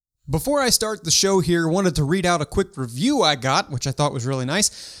Before I start the show here, I wanted to read out a quick review I got, which I thought was really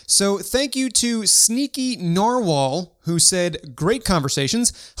nice. So thank you to Sneaky Narwhal, who said, "Great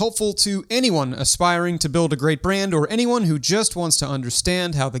conversations, helpful to anyone aspiring to build a great brand or anyone who just wants to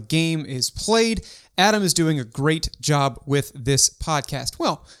understand how the game is played. Adam is doing a great job with this podcast."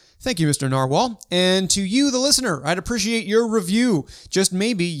 Well, thank you, Mr. Narwhal. And to you, the listener, I'd appreciate your review. Just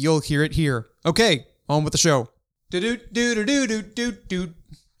maybe you'll hear it here. Okay, on with the show. Do-do-do-do-do-do-do-do.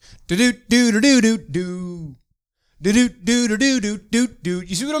 Do-do-do-do-do-do-do. Do-do-do-do-do-do-do.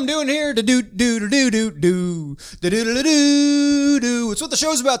 You see what I'm doing here? Do-do-do-do-do-do. Do-do-do-do-do-do. It's what the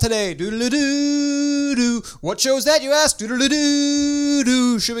show's about today. Do-do-do-do-do. What show's that, you ask?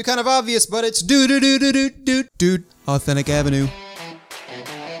 Do-do-do-do-do. Should be kind of obvious, but it's do-do-do-do-do-do. Authentic Avenue.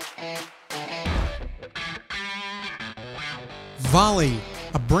 Volley,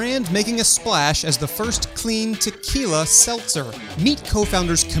 a brand making a splash as the first clean tequila seltzer. Meet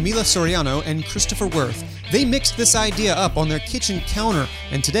co-founders Camila Soriano and Christopher Wirth. They mixed this idea up on their kitchen counter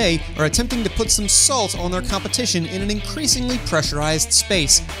and today are attempting to put some salt on their competition in an increasingly pressurized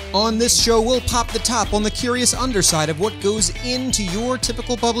space. On this show, we'll pop the top on the curious underside of what goes into your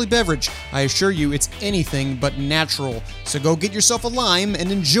typical bubbly beverage. I assure you it's anything but natural. So go get yourself a lime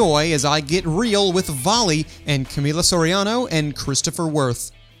and enjoy as I get real with Volley and Camila Soriano and Christopher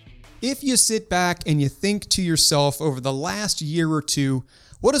Wirth. If you sit back and you think to yourself over the last year or two,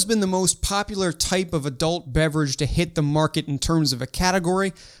 what has been the most popular type of adult beverage to hit the market in terms of a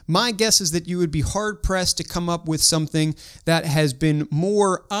category? My guess is that you would be hard-pressed to come up with something that has been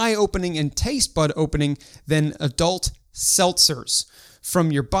more eye-opening and taste bud-opening than adult seltzers.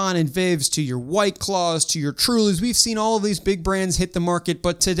 From your Bon and Vivs to your White Claws to your Trulies, we've seen all of these big brands hit the market,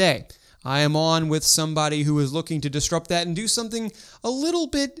 but today I am on with somebody who is looking to disrupt that and do something a little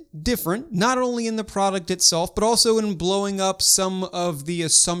bit different, not only in the product itself, but also in blowing up some of the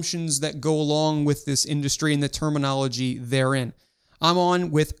assumptions that go along with this industry and the terminology therein. I'm on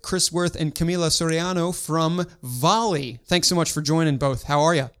with Chris Wirth and Camila Soriano from Volley. Thanks so much for joining both. How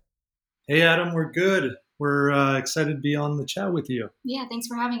are you? Hey, Adam, we're good. We're excited to be on the chat with you. Yeah, thanks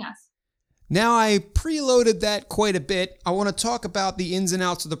for having us. Now, I preloaded that quite a bit. I want to talk about the ins and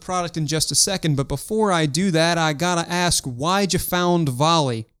outs of the product in just a second, but before I do that, I gotta ask, why'd you found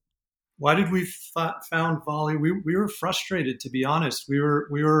Volley? Why did we found Volley? We were frustrated, to be honest. We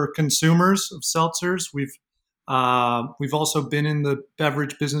were consumers of seltzers. We've also been in the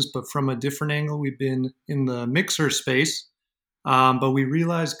beverage business, but from a different angle. We've been in the mixer space, but we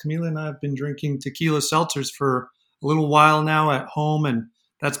realized Camila and I have been drinking tequila seltzers for a little while now at home, and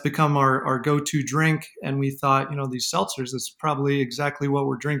that's become our go-to drink. And we thought, these seltzers, that's probably exactly what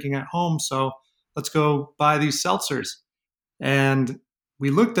we're drinking at home. So let's go buy these seltzers. And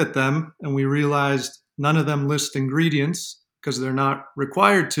we looked at them and we realized none of them list ingredients because they're not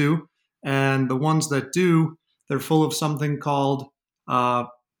required to. And the ones that do, they're full of something called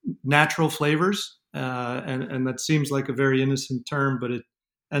natural flavors. And that seems like a very innocent term, but it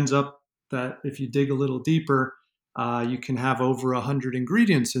ends up that if you dig a little deeper, you can have over 100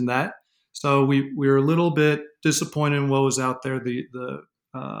 ingredients in that. So we were a little bit disappointed in what was out there. The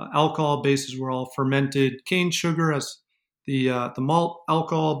alcohol bases were all fermented cane sugar as the malt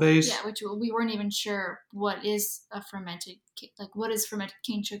alcohol base. Yeah, which we weren't even sure what is fermented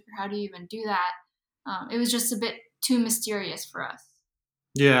cane sugar? How do you even do that? It was just a bit too mysterious for us.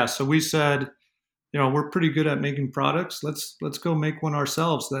 Yeah, so we said, we're pretty good at making products. Let's go make one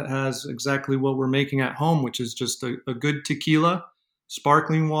ourselves that has exactly what we're making at home, which is just a good tequila,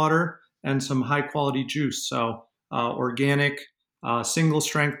 sparkling water, and some high quality juice. So organic, single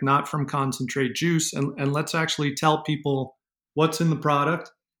strength, not from concentrate juice. And let's actually tell people what's in the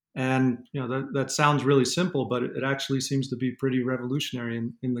product. And that sounds really simple, but it actually seems to be pretty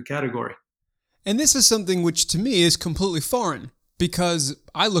revolutionary in the category. And this is something which to me is completely foreign because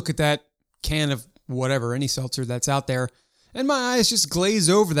I look at that can of whatever, any seltzer that's out there, and my eyes just glaze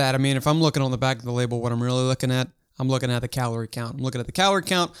over that. I mean, if I'm looking on the back of the label, what I'm really looking at, I'm looking at the calorie count. I'm looking at the calorie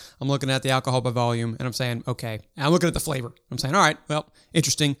count, I'm looking at the alcohol by volume, and I'm saying, okay. And I'm looking at the flavor. I'm saying, all right, well,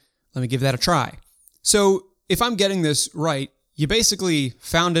 interesting. Let me give that a try. So if I'm getting this right, you basically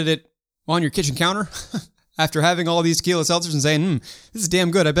founded it on your kitchen counter after having all these tequila seltzers and saying, this is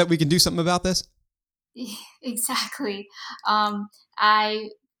damn good. I bet we can do something about this. Exactly.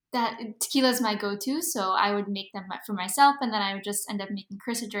 That tequila is my go-to, so I would make them for myself, and then I would just end up making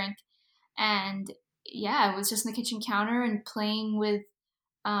Chris a drink. And yeah, I was just on the kitchen counter and playing with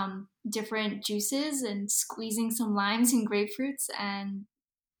different juices and squeezing some limes and grapefruits, and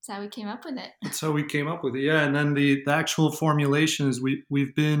that's how we came up with it. That's how we came up with it, yeah. And then the actual formulation is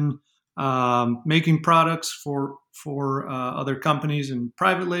we've been making products for other companies and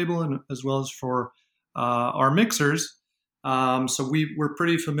private label, and as well as for our mixers. So we're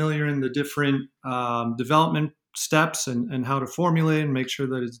pretty familiar in the different development steps and how to formulate and make sure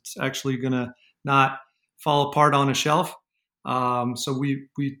that it's actually going to not fall apart on a shelf. So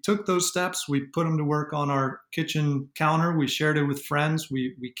we took those steps. We put them to work on our kitchen counter. We shared it with friends.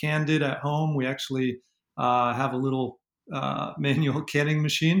 We canned it at home. We actually have a little manual canning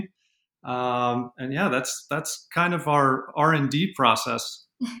machine. And yeah, that's kind of our R&D process.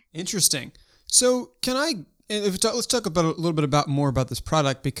 Interesting. So let's talk about a little bit more about this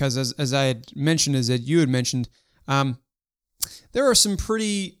product, because as I had mentioned, as you had mentioned, there are some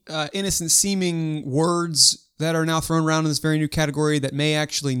pretty innocent seeming words that are now thrown around in this very new category that may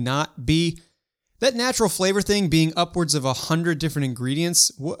actually not be. That natural flavor thing being upwards of 100 different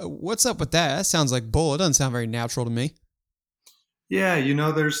ingredients. What's up with that? That sounds like bull. It doesn't sound very natural to me. Yeah,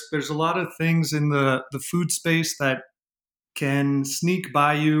 there's a lot of things in the food space that can sneak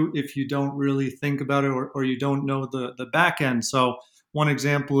by you if you don't really think about it, or you don't know the back end. So one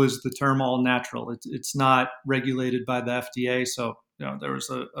example is the term all natural. It's not regulated by the FDA. So there was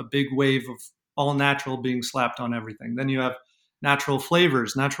a big wave of all natural being slapped on everything. Then you have natural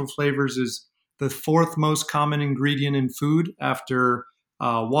flavors. Natural flavors is the fourth most common ingredient in food after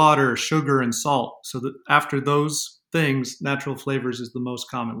water, sugar, and salt. So after those things, natural flavors is the most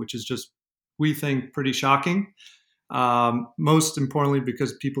common, which is just, we think, pretty shocking. Most importantly,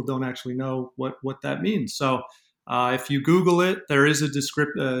 because people don't actually know what that means. So if you Google it, there is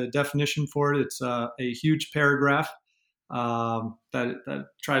a definition for it. It's a huge paragraph that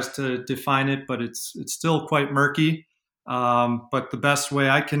tries to define it, but it's still quite murky. But the best way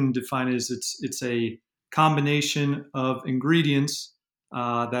I can define it is it's a combination of ingredients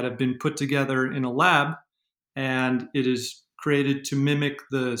that have been put together in a lab, and it is created to mimic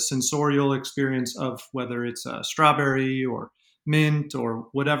the sensorial experience of whether it's a strawberry or mint or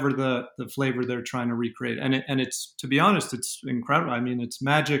whatever the flavor they're trying to recreate. And it's, to be honest, it's incredible. I mean, it's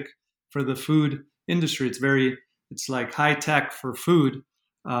magic for the food industry. It's like high tech for food,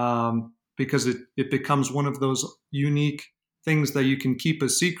 because it becomes one of those unique things that you can keep a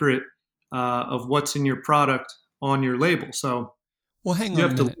secret of what's in your product on your label. So, well, hang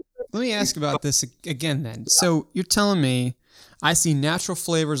on a minute. Let me ask about this again then. So you're telling me I see natural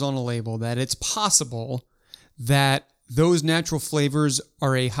flavors on a label, that it's possible that those natural flavors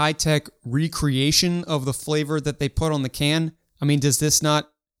are a high-tech recreation of the flavor that they put on the can? I mean, does this not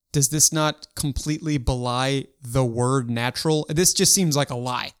completely belie the word natural? This just seems like a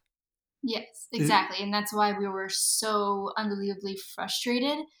lie. Yes, exactly. And that's why we were so unbelievably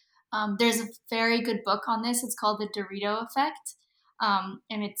frustrated. There's a very good book on this. It's called The Dorito Effect.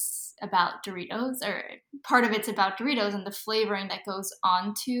 And it's about Doritos, or part of it's about Doritos and the flavoring that goes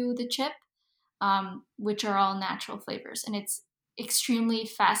onto the chip, which are all natural flavors. And it's extremely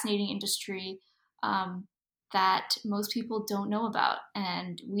fascinating industry that most people don't know about.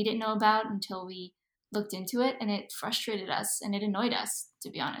 And we didn't know about until we looked into it, and it frustrated us and it annoyed us, to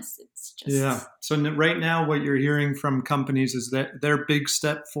be honest. It's just... Yeah. So right now what you're hearing from companies is that their big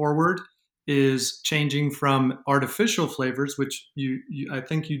step forward is changing from artificial flavors, which I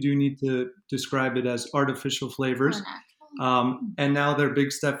think you do need to describe it as artificial flavors. And now their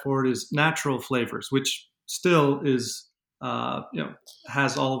big step forward is natural flavors, which still is,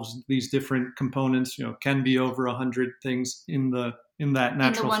 has all of these different components, can be over 100 things in that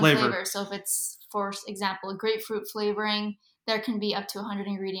natural flavor. So if it's, for example, a grapefruit flavoring, there can be up to 100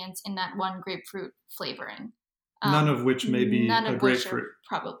 ingredients in that one grapefruit flavoring. None of which may be a grapefruit.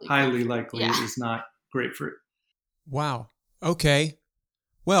 Probably highly likely it is not grapefruit. Wow. Okay.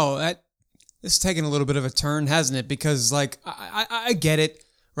 Well, this is taking a little bit of a turn, hasn't it? Because I get it,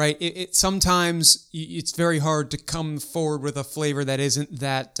 right? It sometimes it's very hard to come forward with a flavor that isn't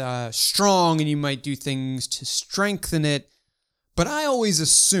that strong, and you might do things to strengthen it. But I always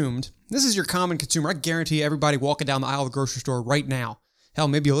assumed, this is your common consumer. I guarantee everybody walking down the aisle of the grocery store right now, hell,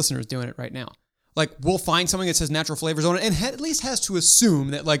 maybe a listener is doing it right now. Like, we'll find something that says natural flavors on it, and at least has to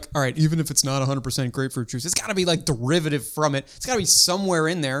assume that, like, all right, even if it's not 100% grapefruit juice, it's got to be, like, derivative from it. It's got to be somewhere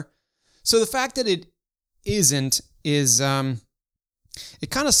in there. So the fact that it isn't is, it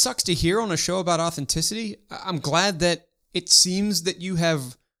kind of sucks to hear on a show about authenticity. I'm glad that it seems that you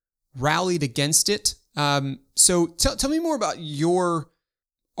have rallied against it. So tell me more about your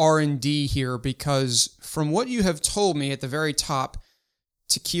R&D here, because from what you have told me at the very top,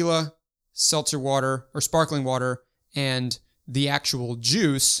 tequila, seltzer water or sparkling water, and the actual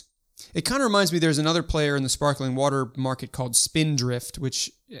juice, It kind of reminds me, there's another player in the sparkling water market called Spindrift, which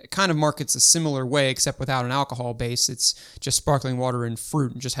kind of markets a similar way, except without an alcohol base. It's just sparkling water and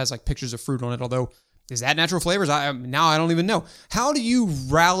fruit, and just has like pictures of fruit on it. Although, is that natural flavors? Now I don't even know. How do you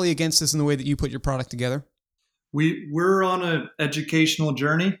rally against this in the way that you put your product together? We're on an educational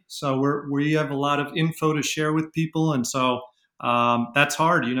journey, so we have a lot of info to share with people, and so that's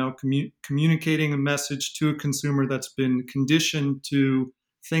hard. Communicating a message to a consumer that's been conditioned to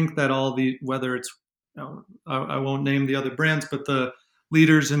think that whether it's I won't name the other brands, but the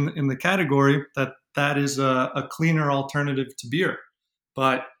leaders in the category, that is a cleaner alternative to beer,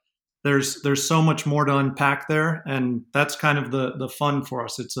 but there's so much more to unpack there, and that's kind of the fun for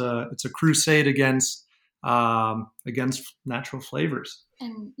us. It's a crusade against natural flavors.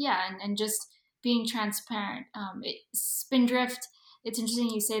 And and just being transparent. Spindrift, it's interesting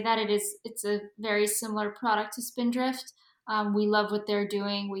you say that. It's a very similar product to Spindrift. We love what they're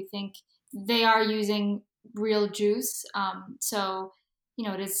doing. We think they are using real juice. So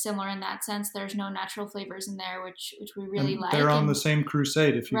it is similar in that sense. There's no natural flavors in there, which we really like. They're on the same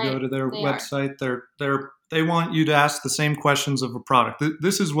crusade. If you go to their website, they want you to ask the same questions of a product.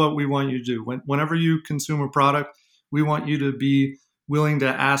 This is what we want you to do. Whenever you consume a product, we want you to be willing to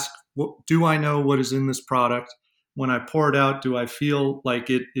ask, do I know what is in this product? When I pour it out, do I feel like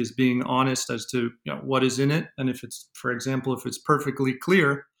it is being honest as to what is in it? And if it's, for example, if it's perfectly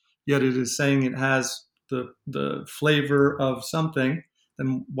clear, yet it is saying it has the flavor of something,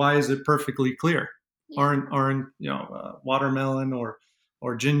 then why is it perfectly clear? Yeah. Aren't watermelon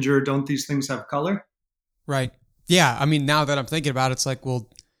or ginger? Don't these things have color? Right. Yeah. I mean, now that I'm thinking about it, it's like, well,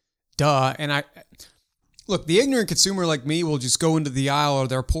 duh. And look, the ignorant consumer like me will just go into the aisle, or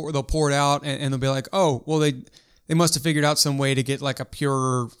they'll pour it out, and they'll be like, oh, well, they must have figured out some way to get like a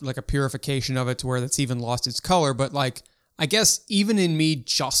purification of it to where that's even lost its color. But like, I guess even in me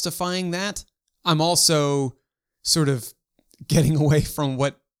justifying that, I'm also sort of getting away from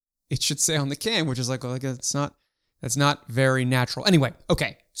what it should say on the can, which is like, well, that's not very natural. Anyway,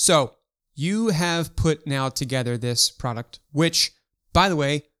 okay. So you have put now together this product, which, by the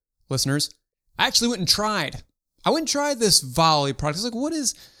way, listeners, I actually went and tried. I went and tried this Volley product. I was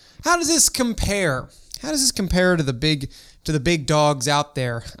like, how does this compare? How does this compare to the big dogs out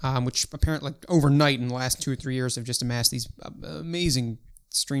there, which apparently overnight in the last 2 or 3 years have just amassed these amazing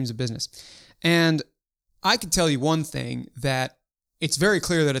streams of business? And I can tell you one thing, that it's very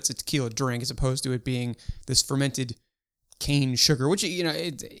clear that it's a tequila drink as opposed to it being this fermented cane sugar, which,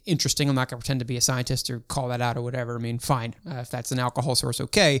 it's interesting. I'm not going to pretend to be a scientist or call that out or whatever. I mean, fine. If that's an alcohol source,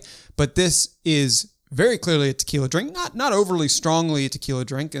 okay. But this is very clearly a tequila drink, not overly strongly a tequila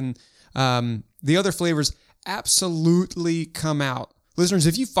drink. And the other flavors absolutely come out. Listeners,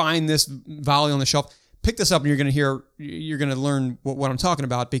 if you find this Volley on the shelf, pick this up and you're going to learn what I'm talking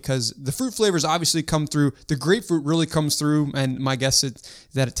about, because the fruit flavors obviously come through. The grapefruit really comes through, and my guess is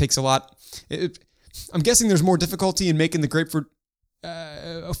that it takes a lot. I'm guessing there's more difficulty in making the grapefruit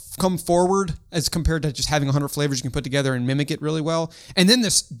come forward as compared to just having 100 flavors you can put together and mimic it really well. And then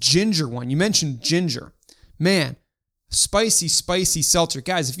this ginger one. You mentioned ginger. Man, spicy seltzer.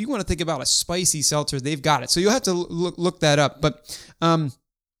 Guys, if you want to think about a spicy seltzer, they've got it. So you'll have to look that up. But I'm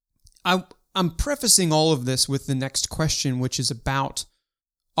prefacing all of this with the next question, which is about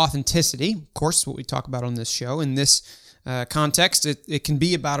authenticity. Of course, what we talk about on this show. In this context, it can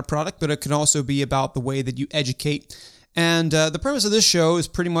be about a product, but it can also be about the way that you educate. And the premise of this show is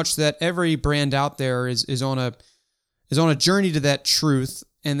pretty much that every brand out there is on a journey to that truth,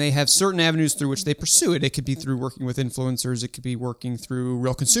 and they have certain avenues through which they pursue it. It could be through working with influencers. It could be working through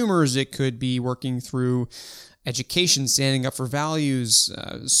real consumers. It could be working through education, standing up for values,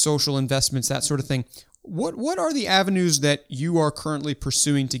 social investments, that sort of thing. What are the avenues that you are currently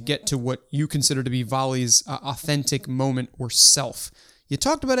pursuing to get to what you consider to be Volley's authentic moment or self? You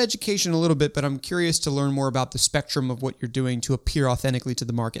talked about education a little bit, but I'm curious to learn more about the spectrum of what you're doing to appear authentically to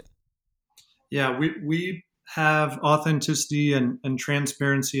the market. Yeah, we have authenticity and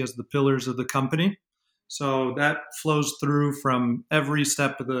transparency as the pillars of the company. So that flows through from every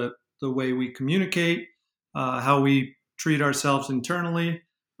step of the way we communicate, how we treat ourselves internally.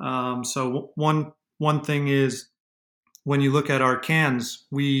 So one thing is, when you look at our cans,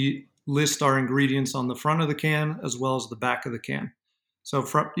 we list our ingredients on the front of the can as well as the back of the can. So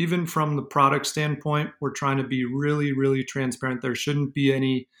even from the product standpoint, we're trying to be really, really transparent. There shouldn't be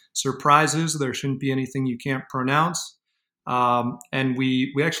any surprises. There shouldn't be anything you can't pronounce. And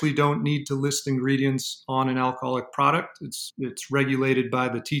we actually don't need to list ingredients on an alcoholic product. It's regulated by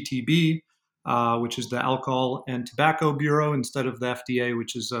the TTB, which is the Alcohol and Tobacco Bureau, instead of the FDA,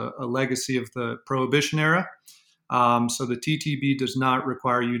 which is a legacy of the Prohibition era. So the TTB does not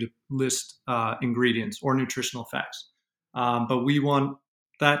require you to list ingredients or nutritional facts. But we want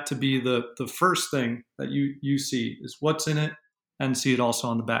that to be the first thing that you see is what's in it, and see it also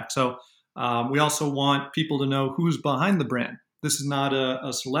on the back. So we also want people to know who's behind the brand. This is not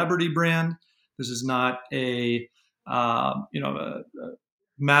a celebrity brand. This is not a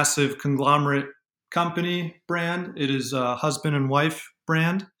massive conglomerate company brand. It is a husband and wife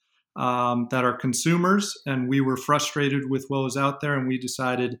brand that are consumers, and we were frustrated with what was out there, and we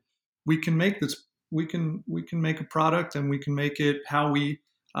decided we can make this. We can make a product, and we can make it how we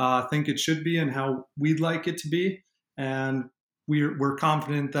think it should be and how we'd like it to be. And we're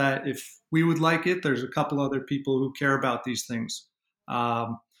confident that if we would like it, there's a couple other people who care about these things.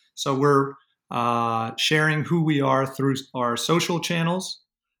 So we're sharing who we are through our social channels,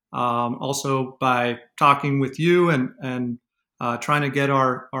 also by talking with you and trying to get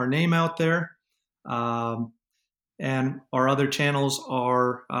our name out there. And our other channels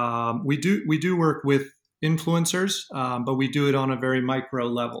are we do work with influencers, but we do it on a very micro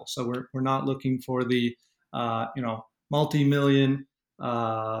level. So we're not looking for the multi-million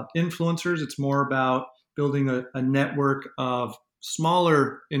influencers. It's more about building a network of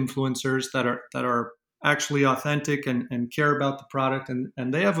smaller influencers that are actually authentic and care about the product,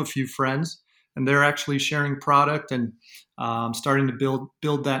 and they have a few friends, and they're actually sharing product and starting to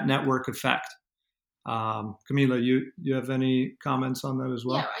build that network effect. Camila, you have any comments on that as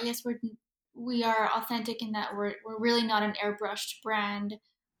well? Yeah, I guess we are authentic in that we're really not an airbrushed brand.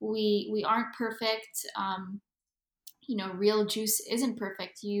 We aren't perfect. Real juice isn't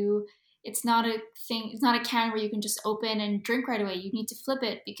perfect. It's not a thing. It's not a can where you can just open and drink right away. You need to flip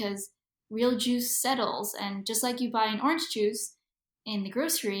it because real juice settles. And just like you buy an orange juice in the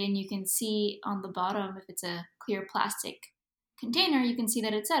grocery and you can see on the bottom, if it's a clear plastic container, you can see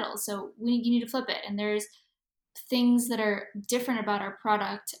that it settles. So you need to flip it. And there's things that are different about our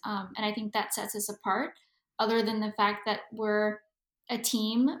product. And I think that sets us apart, other than the fact that we're a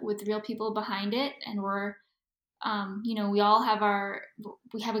team with real people behind it. And we're, we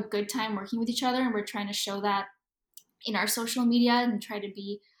have a good time working with each other, and we're trying to show that in our social media and try to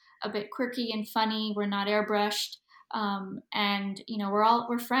be a bit quirky and funny. We're not airbrushed.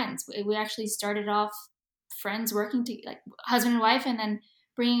 We're friends. We actually started off friends working to like husband and wife, and then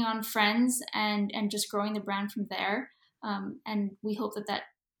bringing on friends and just growing the brand from there. And we hope that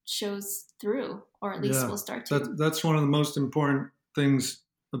shows through, or at least we'll start to. That's one of the most important things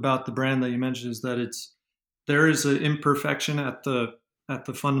about the brand that you mentioned, is that there is an imperfection at the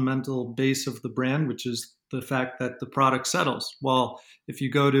fundamental base of the brand, which is the fact that the product settles. Well, if you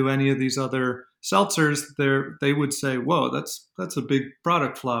go to any of these other seltzers, they would say, "Whoa, that's a big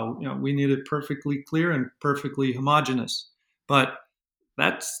product flaw. We need it perfectly clear and perfectly homogeneous." But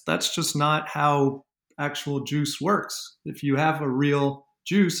that's just not how actual juice works. If you have a real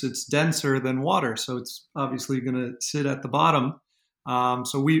juice, it's denser than water, so it's obviously going to sit at the bottom.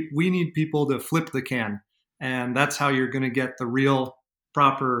 So we need people to flip the can, and that's how you're going to get the real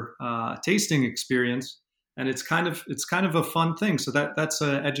proper tasting experience. And it's kind of a fun thing. So that's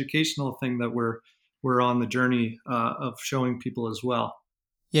an educational thing that we're on the journey of showing people as well.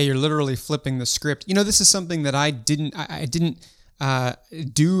 Yeah, you're literally flipping the script. This is something that I didn't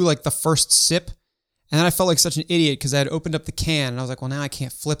do like the first sip, and then I felt like such an idiot because I had opened up the can and I was like, well, now I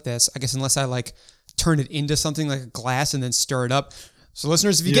can't flip this, I guess, unless I like turn it into something like a glass and then stir it up. So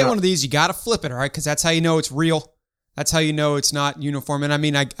listeners, if you get one of these, you got to flip it, all right? Because that's how you know it's real. That's how you know it's not uniform. And I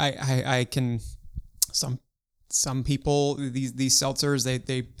mean, I can, some people, these seltzers,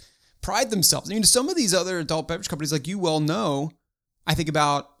 they pride themselves. Some of these other adult beverage companies, like you well know, I think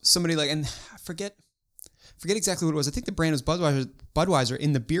about somebody like, and I forget exactly what it was. I think the brand was Budweiser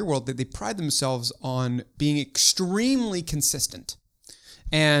in the beer world, that they pride themselves on being extremely consistent.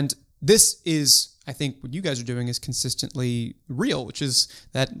 And this is, I think what you guys are doing is consistently real, which is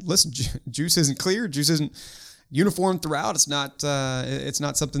that, listen, juice isn't clear, juice isn't uniform throughout. It's not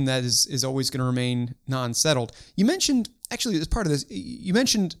something that is always going to remain non-settled. You mentioned, actually, as part of this, you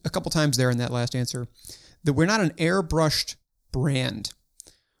mentioned a couple times there in that last answer that we're not an airbrushed brand.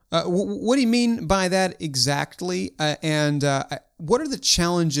 What do you mean by that exactly? And what are the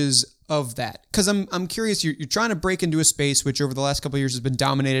challenges of that? Because I'm curious, you're trying to break into a space which over the last couple of years has been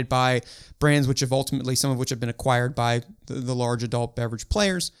dominated by brands which have ultimately, some of which have been acquired by the large adult beverage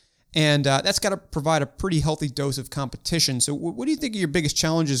players. And that's got to provide a pretty healthy dose of competition. So what do you think are your biggest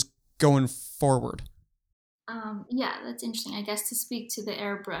challenges going forward? Yeah, that's interesting. I guess to speak to the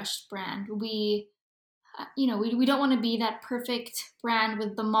airbrushed brand, we don't want to be that perfect brand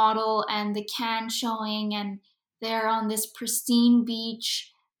with the model and the can showing and they're on this pristine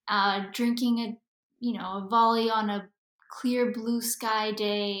beach drinking a volley on a clear blue sky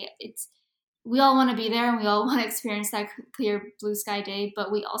day. We all want to be there and we all want to experience that clear blue sky day,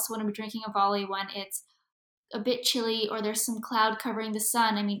 but we also want to be drinking a volley when it's a bit chilly or there's some cloud covering the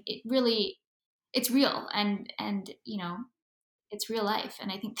sun. I mean, it's real and it's real life.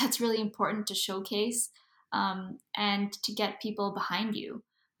 And I think that's really important to showcase and to get people behind you.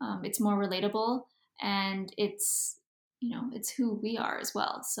 It's more relatable and it's who we are as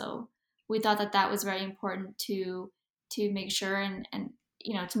well. So we thought that was very important to make sure and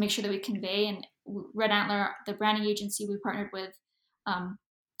to make sure that we convey. And Red Antler, the branding agency we partnered with,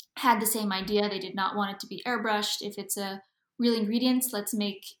 had the same idea. They did not want it to be airbrushed. If it's a real ingredients, let's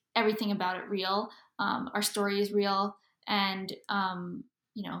make everything about it real. Our story is real, and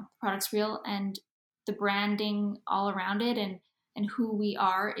the product's real, and the branding all around it and who we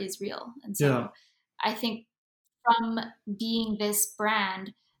are is real. And so I think from being this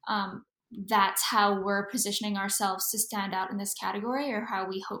brand, that's how we're positioning ourselves to stand out in this category, or how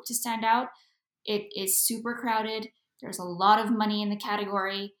we hope to stand out. It is super crowded. There's a lot of money in the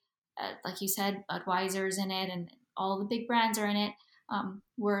category. Like you said, Budweiser's in it and all the big brands are in it.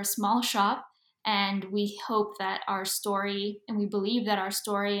 We're a small shop, and we hope that our story, and we believe that our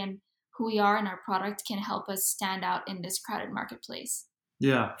story and who we are and our product can help us stand out in this crowded marketplace.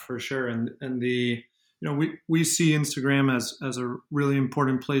 Yeah, for sure. And we see Instagram as a really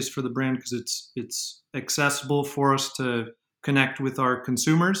important place for the brand because it's accessible for us to connect with our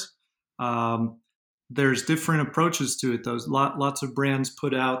consumers. There's different approaches to it. Lots of brands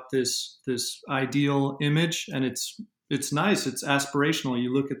put out this ideal image, and it's nice. It's aspirational.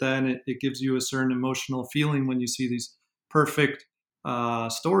 You look at that, and it gives you a certain emotional feeling when you see these perfect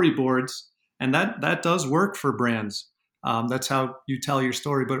storyboards, and that does work for brands. That's how you tell your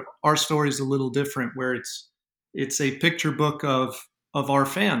story. But our story is a little different, where it's a picture book of our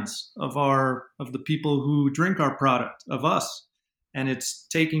fans, of the people who drink our product, of us. And it's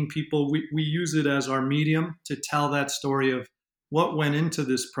taking people, we use it as our medium to tell that story of what went into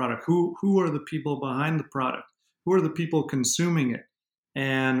this product. Who are the people behind the product? Who are the people consuming it?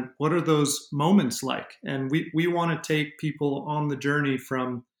 And what are those moments like? And we want to take people on the journey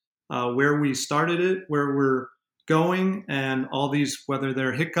from where we started it, where we're going, and all these, whether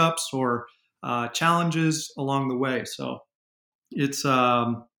they're hiccups or challenges along the way. So it's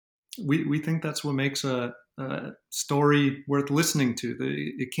we think that's what makes a story worth listening to.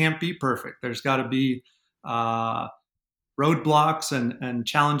 It can't be perfect. There's got to be roadblocks and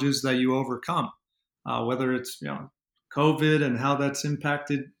challenges that you overcome, whether it's COVID and how that's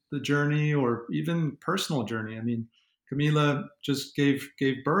impacted the journey, or even personal journey. I mean, Camila just gave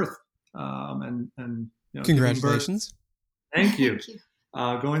birth, and congratulations. Thank you. Thank you.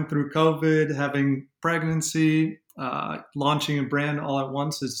 Going through COVID, having pregnancy, launching a brand all at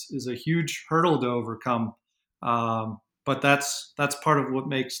once is a huge hurdle to overcome. But that's part of what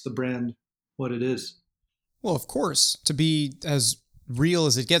makes the brand what it is. Well, of course, to be as real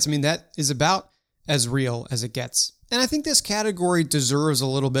as it gets. I mean, that is about as real as it gets. And I think this category deserves a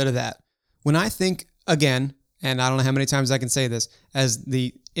little bit of that. When I think, again, and I don't know how many times I can say this, as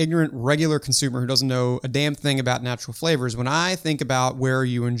the ignorant regular consumer who doesn't know a damn thing about natural flavors, when I think about where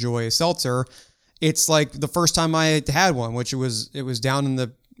you enjoy a seltzer, it's like the first time I had one, which it was down in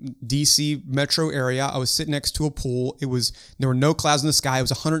the DC metro area. I was sitting next to a pool. There were no clouds in the sky. It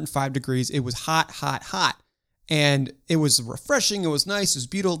was 105 degrees. It was hot, hot, hot. And it was refreshing. It was nice. It was a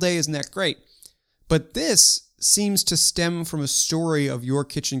beautiful day. Isn't that great? But this seems to stem from a story of your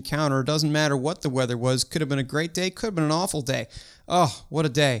kitchen counter. It doesn't matter what the weather was. Could have been a great day. Could have been an awful day. Oh, what a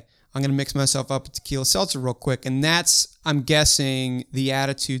day. I'm going to mix myself up a tequila seltzer real quick. And that's, I'm guessing, the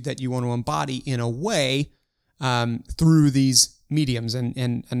attitude that you want to embody in a way through these mediums.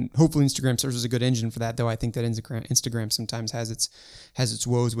 And hopefully Instagram serves as a good engine for that, though I think that Instagram sometimes has its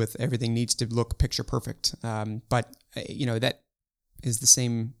woes with everything needs to look picture perfect. But that is the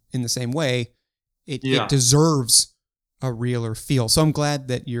same in the same way. It deserves a realer feel. So I'm glad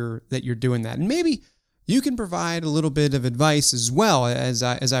that you're doing that. And maybe you can provide a little bit of advice as well as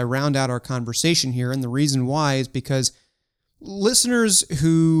I round out our conversation here. And the reason why is because listeners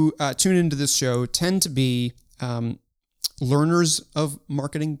who tune into this show tend to be learners of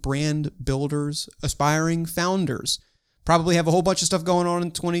marketing, brand builders, aspiring founders. Probably have a whole bunch of stuff going on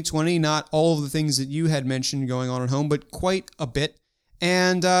in 2020. Not all of the things that you had mentioned going on at home, but quite a bit.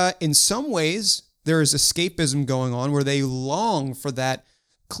 And in some ways, there is escapism going on where they long for that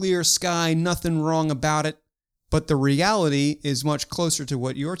clear sky, nothing wrong about it. But the reality is much closer to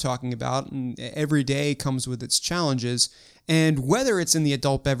what you're talking about. And every day comes with its challenges. And whether it's in the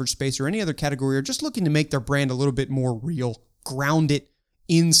adult beverage space or any other category, or just looking to make their brand a little bit more real, ground it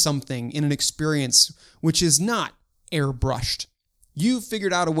in something, in an experience, which is not airbrushed. You've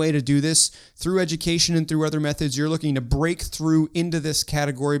figured out a way to do this through education and through other methods. You're looking to break through into this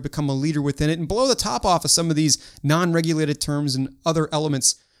category, become a leader within it, and blow the top off of some of these non-regulated terms and other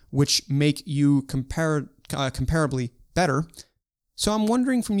elements which make you comparably better. So I'm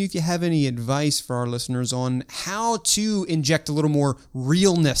wondering from you if you have any advice for our listeners on how to inject a little more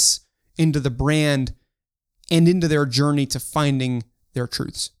realness into the brand and into their journey to finding their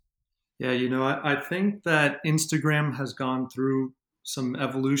truths. Yeah, I think that Instagram has gone through some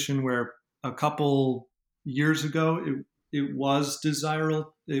evolution where a couple years ago it was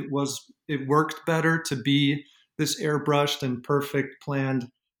desirable. It worked better to be this airbrushed and perfect planned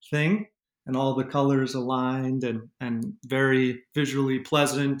thing, and all the colors aligned and very visually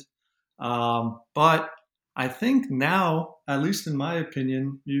pleasant. But I think now, at least in my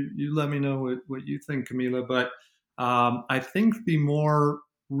opinion, you let me know what you think, Camila, but I think the more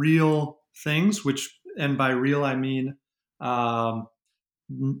real things, and by real I mean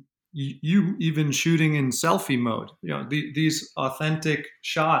you even shooting in selfie mode. These authentic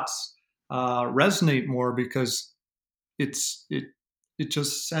shots resonate more because it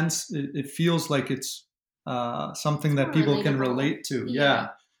feels like it's something that people relatable. can relate to. Yeah.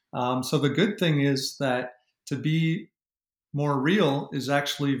 So the good thing is that to be more real is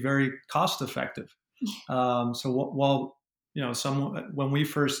actually very cost effective. So while when we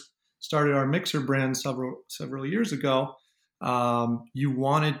first started our mixer brand several years ago, you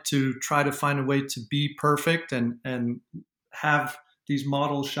wanted to try to find a way to be perfect and have these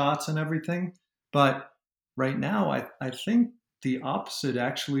model shots and everything. But right now, I think the opposite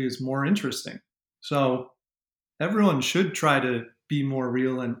actually is more interesting. So everyone should try to be more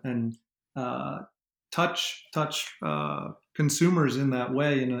real and touch consumers in that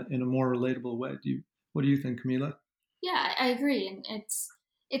way, in a more relatable way. What do you think, Camila? Yeah, I agree, and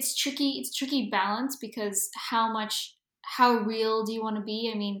it's tricky. It's a tricky balance because how real do you want to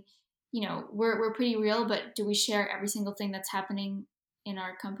be? I mean, we're pretty real, but do we share every single thing that's happening in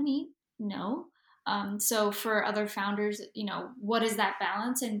our company? No. So for other founders, what is that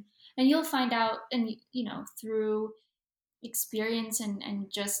balance? And you'll find out, and through experience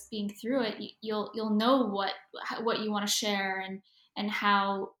and just being through it, you'll know what you want to share and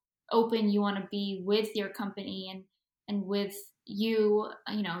how open you want to be with your company and with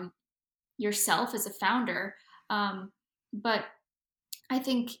yourself as a founder. But I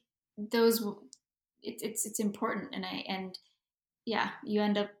think it's important, and you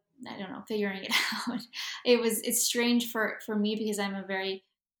end up, I don't know, figuring it out. It's strange for me because I'm a very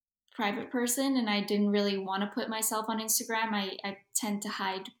private person and I didn't really want to put myself on Instagram. I tend to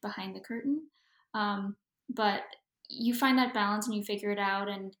hide behind the curtain. But you find that balance and you figure it out,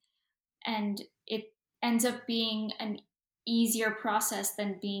 and it ends up being an easier process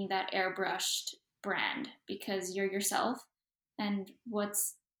than being that airbrushed brand because you're yourself, and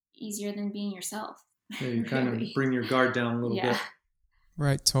what's easier than being yourself? Yeah, you kind of bring your guard down a little bit.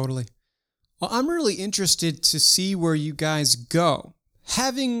 Right, totally. Well, I'm really interested to see where you guys go.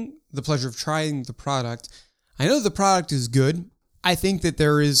 Having the pleasure of trying the product, I know the product is good. I think that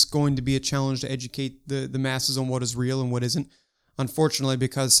there is going to be a challenge to educate the masses on what is real and what isn't, unfortunately,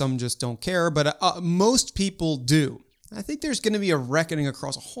 because some just don't care, but most people do. I think there's going to be a reckoning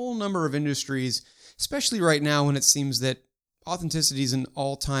across a whole number of industries, especially right now when it seems that authenticity is an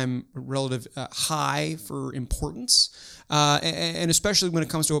all-time relative high for importance, and especially when it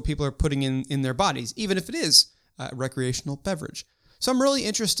comes to what people are putting in their bodies, even if it is a recreational beverage. So I'm really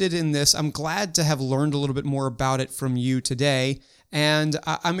interested in this. I'm glad to have learned a little bit more about it from you today, and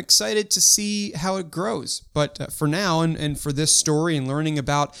I'm excited to see how it grows. But for now, and for this story and learning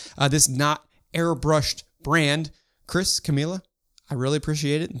about this not airbrushed brand, Chris, Camila, I really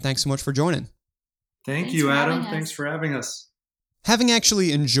appreciate it, and thanks so much for joining. Thanks you, Adam. Thanks for having us. Having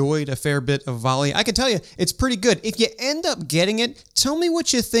actually enjoyed a fair bit of Volley, I can tell you it's pretty good. If you end up getting it, tell me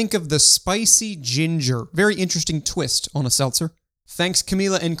what you think of the spicy ginger. Very interesting twist on a seltzer. Thanks,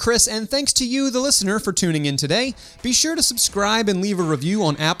 Camila and Chris, and thanks to you, the listener, for tuning in today. Be sure to subscribe and leave a review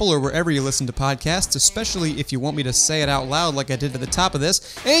on Apple or wherever you listen to podcasts, especially if you want me to say it out loud like I did at the top of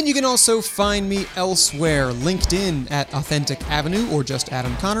this. And you can also find me elsewhere, LinkedIn at Authentic Avenue or just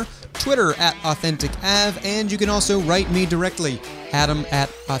Adam Connor, Twitter at Authentic Av, and you can also write me directly, Adam at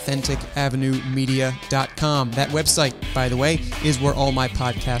AuthenticAvenueMedia.com. That website, by the way, is where all my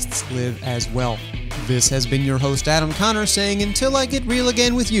podcasts live as well. This has been your host, Adam Connor, saying until I get real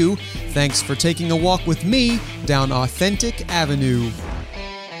again with you, thanks for taking a walk with me down Authentic Avenue.